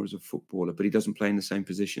got more as a footballer, but he doesn't play in the same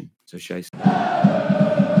position. So Chey.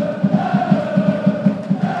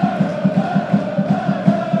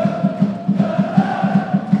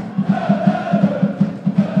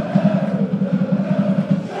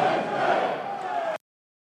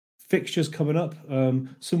 Fixtures coming up,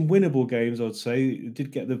 some winnable games, I'd say. It did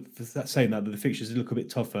get saying that the fixtures did look a bit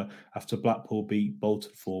tougher after Blackpool beat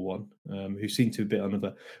Bolton 4-1, who seem to be on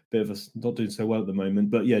a bit of a not doing so well at the moment.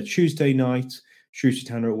 But yeah, Tuesday night, Shrewsbury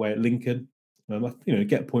Town are away at Lincoln.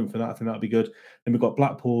 Get a point for that. I think that'd be good. Then we've got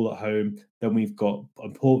Blackpool at home. Then we've got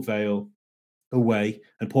Port Vale away,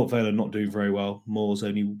 and Port Vale are not doing very well. Moore's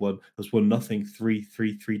only won 3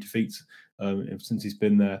 defeats since he's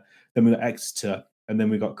been there. Then we've got Exeter. And then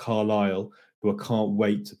we've got Carlisle, who I can't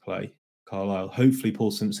wait to play. Carlisle. Hopefully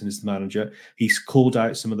Paul Simpson is the manager. He's called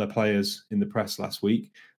out some of their players in the press last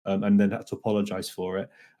week and then had to apologise for it.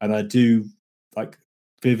 And I do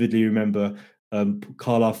vividly remember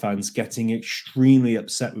Carlisle fans getting extremely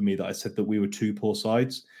upset with me that I said that we were two poor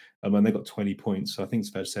sides. And they got 20 points. So I think it's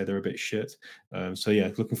fair to say they're a bit shit. So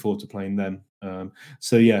yeah, looking forward to playing them.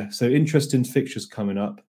 So interesting fixtures coming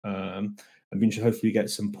up. I'm going to hopefully get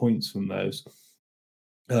some points from those.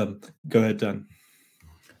 Go ahead, Dan.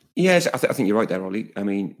 Yes, I think you're right there, Ollie. I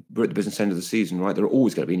mean, we're at the business end of the season, right? There are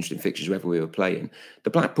always going to be interesting fixtures wherever we were playing.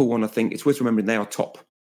 The Blackpool one, I think it's worth remembering they are top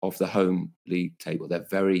of the home league table. They're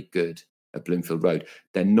very good. at Bloomfield Road.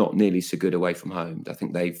 They're not nearly so good away from home. I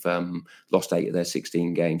think they've lost 8 of their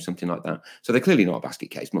 16 games, something like that. So they're clearly not a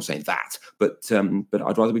basket case. I'm not saying that, but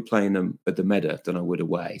I'd rather be playing them at the Meadow than I would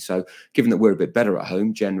away. So given that we're a bit better at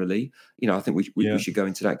home generally, I think we should go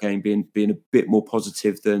into that game being a bit more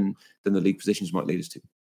positive than the league positions might lead us to.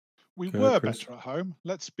 We were better at home.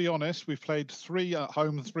 Let's be honest. We've played 3 at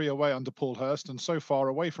home and 3 away under Paul Hurst, and so far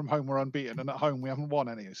away from home we're unbeaten, and at home we haven't won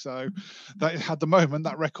any. So that at the moment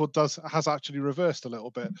that record has actually reversed a little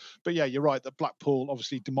bit. But yeah, you're right that Blackpool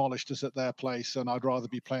obviously demolished us at their place, and I'd rather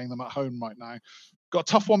be playing them at home right now. Got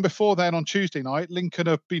a tough one before then on Tuesday night. Lincoln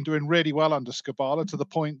have been doing really well under Skabala to the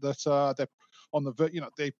point that they're on the,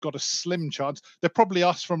 they've got a slim chance. They're probably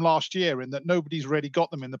us from last year in that nobody's really got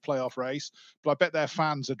them in the playoff race, but I bet their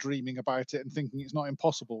fans are dreaming about it and thinking it's not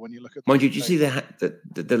impossible when you look at. Mind you, did you see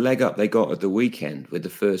the leg up they got at the weekend with the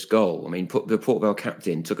first goal? I mean, the Port Vale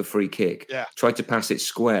captain took a free kick, tried to pass it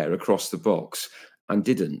square across the box and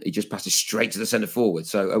didn't. He just passed it straight to the centre forward.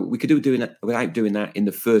 So we could do doing that without doing that in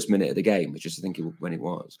the first minute of the game, which is I think when it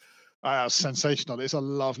was. Sensational. It's a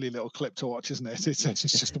lovely little clip to watch, isn't it? It's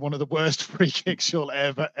just one of the worst free kicks you'll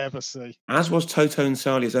ever see. As was Toto and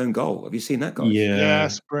Salia's own goal. Have you seen that, guys? Yeah.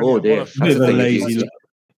 Yes, brilliant. Oh, dear. What a lazy.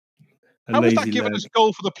 How was that given as a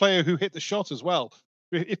goal for the player who hit the shot as well?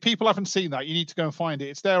 If people haven't seen that, you need to go and find it.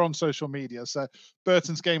 It's there on social media. So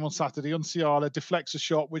Burton's game on Saturday, Unciala deflects a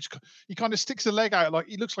shot, which he kind of sticks a leg out like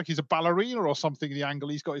he looks like he's a ballerina or something. The angle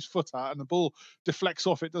he's got his foot at, and the ball deflects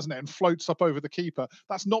off it, doesn't it, and floats up over the keeper.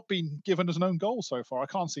 That's not been given as an own goal so far. I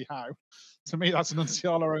can't see how. To me, that's an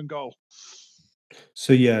Unciala own goal.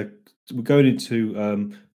 So yeah, we're going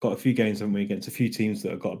into got a few games, haven't we, against a few teams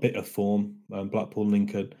that have got a bit of form. Blackpool,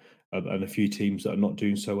 Lincoln. And a few teams that are not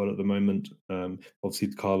doing so well at the moment.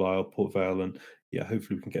 Obviously, Carlisle, Port Vale, and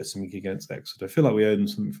hopefully we can get something against Exeter. I feel like we owe them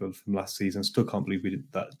something from last season. Still can't believe we did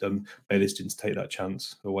that. Bayliss didn't take that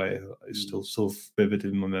chance away. It's still sort of vivid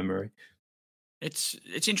in my memory. It's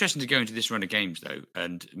interesting to go into this run of games though,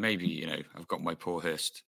 and maybe I've got my Paul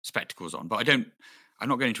Hurst spectacles on, but I'm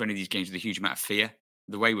not going into any of these games with a huge amount of fear.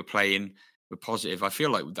 The way we're playing, we're positive. I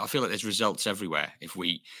feel like there's results everywhere if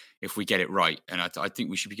we get it right, and I think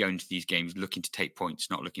we should be going into these games looking to take points,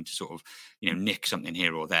 not looking to sort of nick something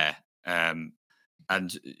here or there.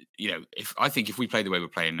 If we play the way we're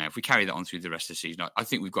playing now, if we carry that on through the rest of the season, I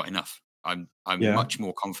think we've got enough. I'm much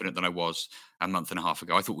more confident than I was a month and a half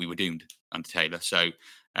ago. I thought we were doomed under Taylor. So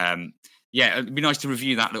it'd be nice to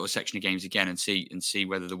review that little section of games again and see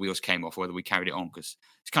whether the wheels came off or whether we carried it on, because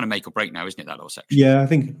it's kind of make or break now, isn't it? That little section. Yeah, I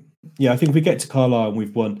think if we get to Carlisle and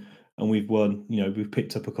we've won, we've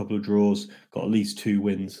picked up a couple of draws, got at least 2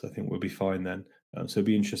 wins, I think we'll be fine then. So it'd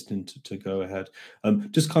be interesting to go ahead.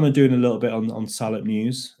 Just kind of doing a little bit on Salop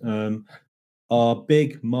news. Our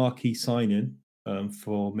big marquee signing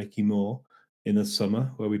for Mickey Moore in the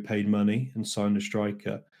summer, where we paid money and signed a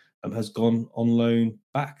striker, has gone on loan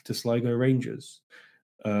back to Sligo Rangers,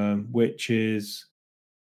 which is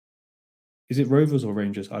it Rovers or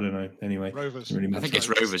Rangers? I don't know. Anyway, Rovers. I think it's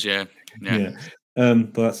Rovers. Yeah.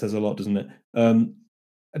 But that says a lot, doesn't it?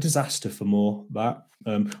 A disaster for Moore. That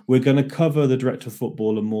we're going to cover the director of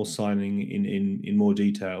football and Moore signing in more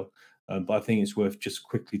detail. But I think it's worth just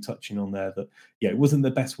quickly touching on there that it wasn't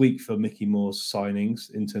the best week for Mickey Moore's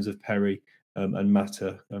signings in terms of Perry and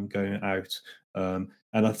Mata going out.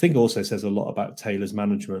 And I think also says a lot about Taylor's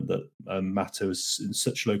management that Mata was in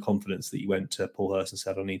such low confidence that he went to Paul Hurst and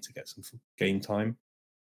said, I need to get some game time.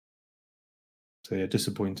 So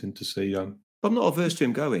disappointing to see. I'm not averse to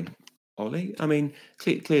him going, Ollie. I mean,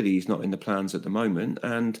 clearly he's not in the plans at the moment,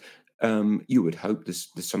 and you would hope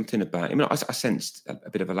there's something about him. I sensed a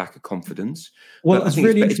bit of a lack of confidence. Well, I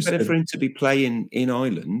think it's better for him to be playing in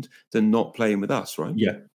Ireland than not playing with us, right?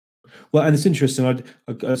 Yeah. Well, and it's interesting.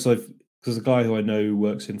 Because a guy who I know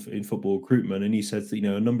works in football recruitment, and he says that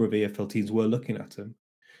a number of EFL teams were looking at him.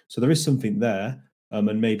 So there is something there,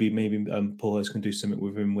 and maybe Paul Hurst can do something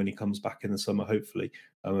with him when he comes back in the summer. Hopefully,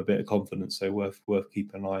 a bit of confidence. So worth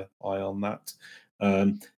keeping an eye on that.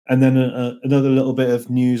 And then another little bit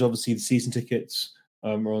of news. Obviously, the season tickets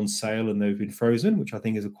are on sale and they've been frozen, which I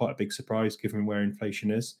think is quite a big surprise given where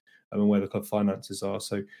inflation is and where the club finances are.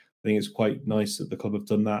 So I think it's quite nice that the club have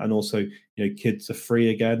done that. And also, kids are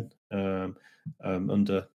free again.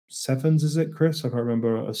 Under 7s, is it, Chris? I can't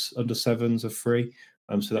remember. Under 7s are free.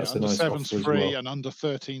 So that's a under nice seven's offer as free, well. and under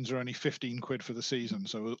 13s are only 15 quid for the season,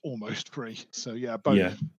 so almost free. So yeah, both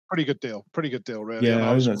Yeah, pretty good deal, really. yeah, And I I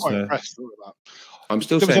think was that's quite fair. impressed with that. I'm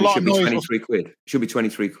still There was a saying it lot should of be noise. 23 quid. It should be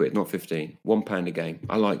 23 quid, not 15. £1 a game.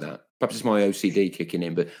 I like that. Perhaps it's my OCD kicking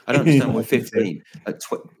in, but I don't understand why 15.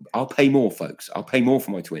 I'll pay more, folks. I'll pay more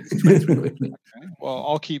for my twins. 23 quid, please. Okay. Well,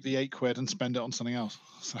 I'll keep the 8 quid and spend it on something else.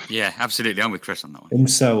 So. Yeah, absolutely. I'm with Chris on that one.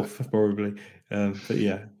 Himself, probably. But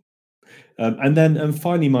yeah. And then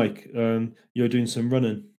finally, Mike, you're doing some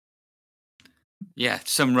running. Yeah,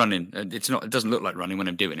 some running. It doesn't look like running when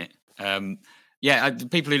I'm doing it.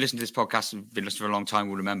 People who listen to this podcast have been listening for a long time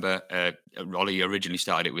will remember Ollie originally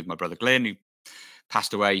started it with my brother Glenn, who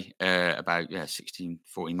passed away about 16,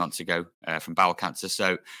 14 months ago from bowel cancer.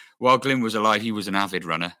 So while Glenn was alive, he was an avid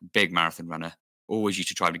runner, big marathon runner, always used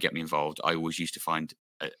to try to get me involved. I always used to find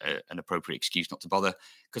an appropriate excuse not to bother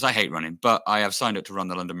because I hate running. But I have signed up to run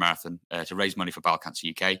the London Marathon to raise money for Bowel Cancer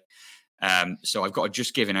UK. So I've got a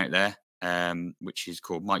Just Giving out there, which is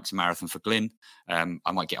called Mike's Marathon for Glyn.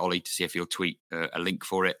 I might get Ollie to see if he'll tweet a link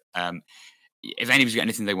for it. If anybody's got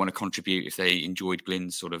anything they want to contribute, if they enjoyed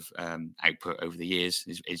Glyn's sort of output over the years,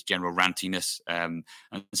 his general rantiness and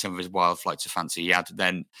some of his wild flights of fancy he had,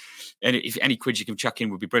 then if any quids you can chuck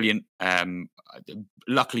in would be brilliant.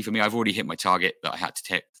 Luckily for me, I've already hit my target that I had to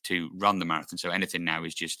take to run the marathon. So anything now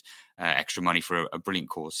is just extra money for a brilliant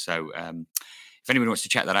cause. So if anyone wants to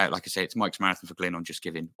check that out, like I say, it's Mike's Marathon for Glyn on Just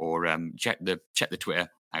Giving, or check the Twitter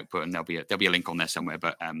output, and there'll be a link on there somewhere.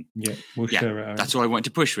 But we'll share it out. That's all I wanted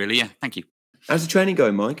to push, really. Yeah, thank you. How's the training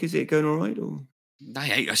going, Mike? Is it going all right? Or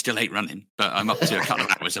I still hate running, but I'm up to a couple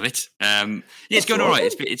of hours of it. It's going all right.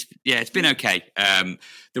 It's been okay.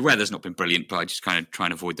 The weather's not been brilliant, but I just kind of try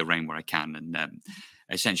and avoid the rain where I can. And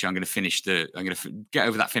essentially, I'm going to get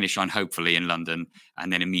over that finish line, hopefully in London,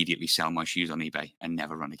 and then immediately sell my shoes on eBay and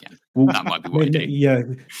never run again. That might be what I do. Yeah,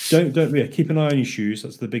 don't keep an eye on your shoes.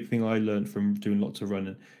 That's the big thing I learned from doing lots of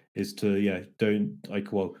running. Is to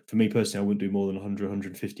for me personally, I wouldn't do more than 100,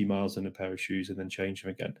 150 miles in a pair of shoes and then change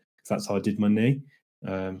them again. That's how I did my knee.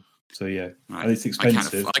 And it's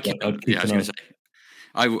expensive.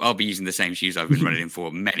 I'll be using the same shoes I've been running in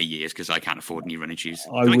for many years because I can't afford new running shoes.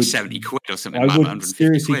 I would 70 quid or something. I would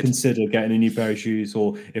seriously consider getting a new pair of shoes,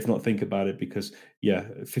 or if not, think about it, because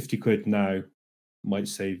 50 quid now might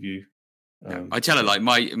save you. I tell her, like,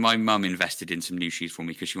 my mum invested in some new shoes for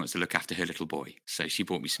me because she wants to look after her little boy. So she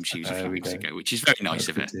bought me some shoes a few weeks ago, which is very nice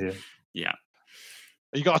of her. Yeah.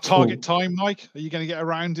 You got a target time, Mike? Are you going to get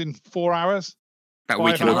around in 4 hours? About a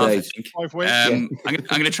week and a half, I think. 5 weeks. I'm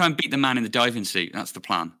going to try and beat the man in the diving suit. That's the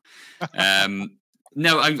plan.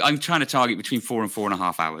 No, I'm trying to target between 4 and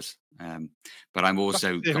 4.5 hours. But I'm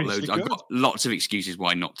also I've got lots of excuses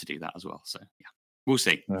why not to do that as well. So yeah. We'll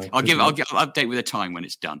see. I'll update with a time when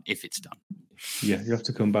it's done, if it's done. Yeah, you have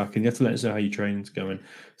to come back and you have to let us know how your training's going.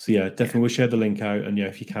 So definitely we'll share the link out, and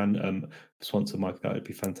if you can sponsor Mike, that would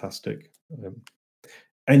be fantastic.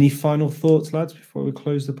 Any final thoughts, lads, before we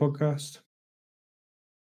close the podcast?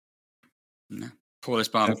 No. Paulus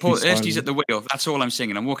Barman. Hursty's at the wheel. That's all I'm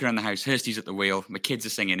singing. I'm walking around the house. Hursty's at the wheel. My kids are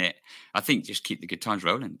singing it. I think just keep the good times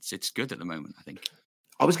rolling. It's good at the moment, I think.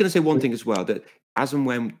 I was going to say one thing as well, that as and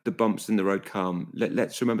when the bumps in the road come,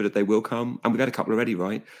 let's remember that they will come. And we've had a couple already,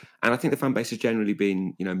 right? And I think the fan base has generally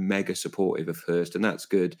been, mega supportive of Hurst, and that's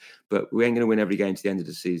good. But we ain't going to win every game to the end of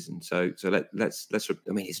the season. So let's.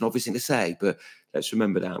 I mean, it's an obvious thing to say, but let's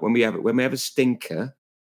remember that when we have a stinker,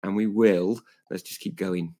 and we will, let's just keep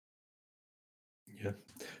going. Yeah,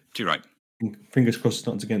 too right. Fingers crossed,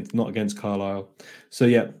 not against Carlisle.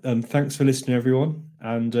 So thanks for listening, everyone,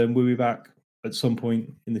 and we'll be back at some point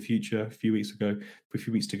in the future. A few weeks to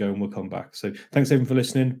go, and we'll come back. So thanks everyone for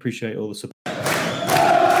listening. Appreciate all the support.